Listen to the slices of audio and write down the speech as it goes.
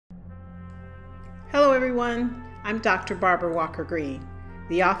Hello everyone, I'm Dr. Barbara Walker Green,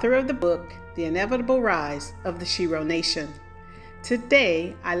 the author of the book, The Inevitable Rise of the Sheronation.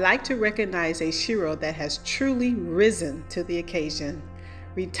 Today, I'd like to recognize a Shero that has truly risen to the occasion.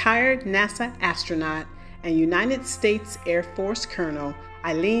 Retired NASA astronaut and United States Air Force Colonel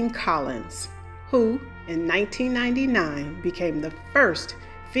Eileen Collins, who in 1999 became the first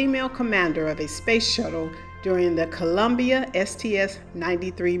female commander of a space shuttle during the Columbia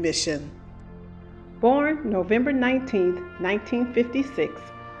STS-93 mission. Born November 19, 1956,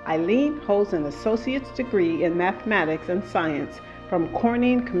 Eileen holds an associate's degree in mathematics and science from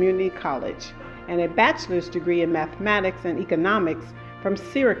Corning Community College and a bachelor's degree in mathematics and economics from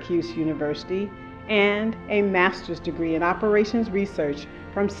Syracuse University and a master's degree in operations research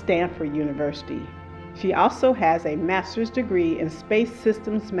from Stanford University. She also has a master's degree in space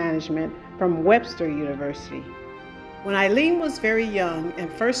systems management from Webster University. When Eileen was very young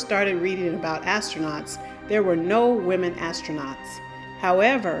and first started reading about astronauts, there were no women astronauts.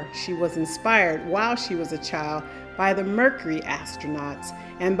 However, she was inspired while she was a child by the Mercury astronauts,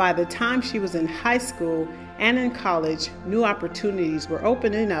 and by the time she was in high school and in college, new opportunities were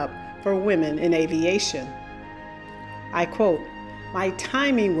opening up for women in aviation. I quote, "My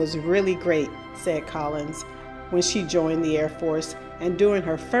timing was really great," said Collins, when she joined the Air Force, and during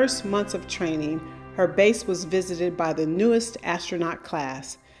her first months of training, her base was visited by the newest astronaut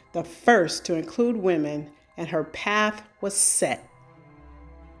class, the first to include women, and her path was set.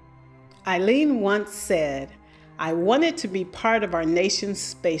 Eileen once said, "I wanted to be part of our nation's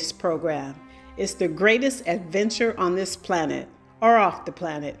space program. It's the greatest adventure on this planet, or off the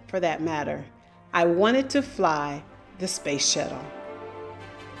planet for that matter. I wanted to fly the Space Shuttle."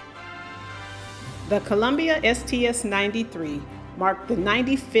 The Columbia STS-93 marked the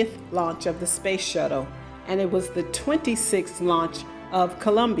 95th launch of the Space Shuttle, and it was the 26th launch of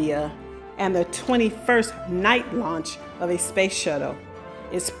Columbia and the 21st night launch of a space shuttle.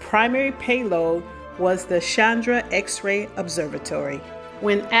 Its primary payload was the Chandra X-ray Observatory.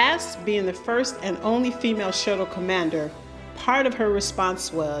 When asked being the first and only female shuttle commander, part of her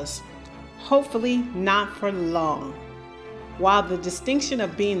response was, "Hopefully not for long." While the distinction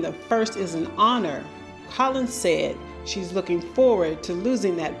of being the first is an honor, Collins said she's looking forward to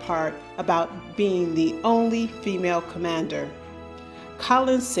losing that part about being the only female commander.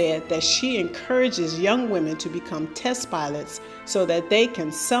 Collins said that she encourages young women to become test pilots so that they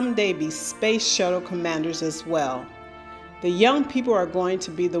can someday be space shuttle commanders as well. The young people are going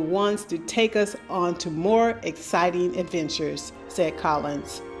to be the ones to take us on to more exciting adventures, said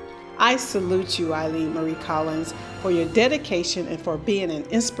Collins. I salute you, Eileen Marie Collins, for your dedication and for being an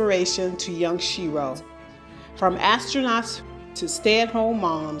inspiration to young Shero. From astronauts to stay-at-home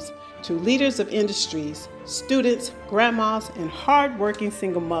moms to leaders of industries, students, grandmas, and hard-working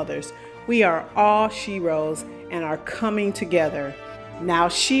single mothers, we are all Sheros and are coming together. Now,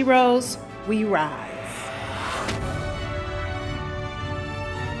 Sheros, we rise.